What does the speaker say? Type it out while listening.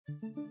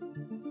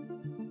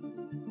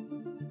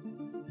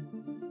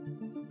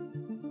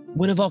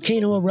When a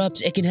volcano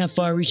erupts, it can have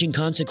far-reaching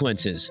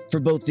consequences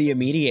for both the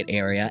immediate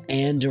area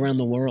and around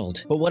the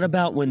world. But what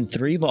about when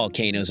 3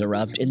 volcanoes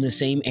erupt in the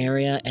same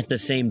area at the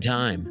same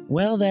time?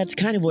 Well, that's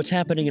kind of what's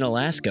happening in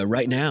Alaska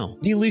right now.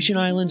 The Aleutian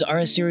Islands are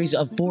a series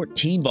of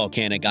 14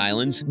 volcanic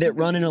islands that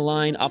run in a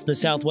line off the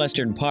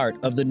southwestern part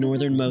of the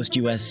northernmost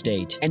U.S.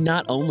 state. And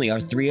not only are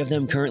 3 of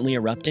them currently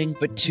erupting,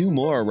 but 2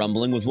 more are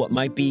rumbling with what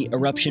might be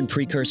eruption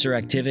precursor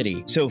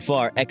activity. So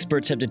far,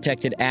 experts have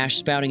detected ash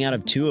spouting out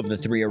of 2 of the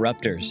 3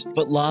 eruptors.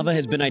 But lava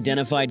has been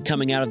identified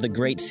coming out of the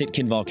Great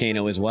Sitkin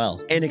volcano as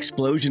well, and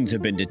explosions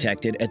have been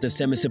detected at the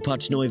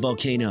Semisopochnoi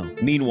volcano.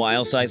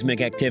 Meanwhile, seismic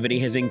activity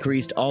has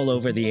increased all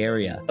over the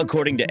area.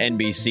 According to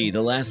NBC,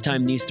 the last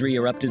time these 3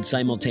 erupted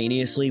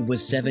simultaneously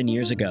was 7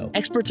 years ago.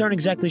 Experts aren't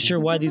exactly sure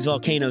why these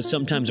volcanoes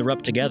sometimes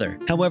erupt together.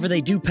 However,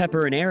 they do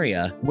pepper an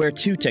area where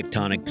 2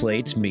 tectonic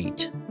plates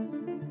meet.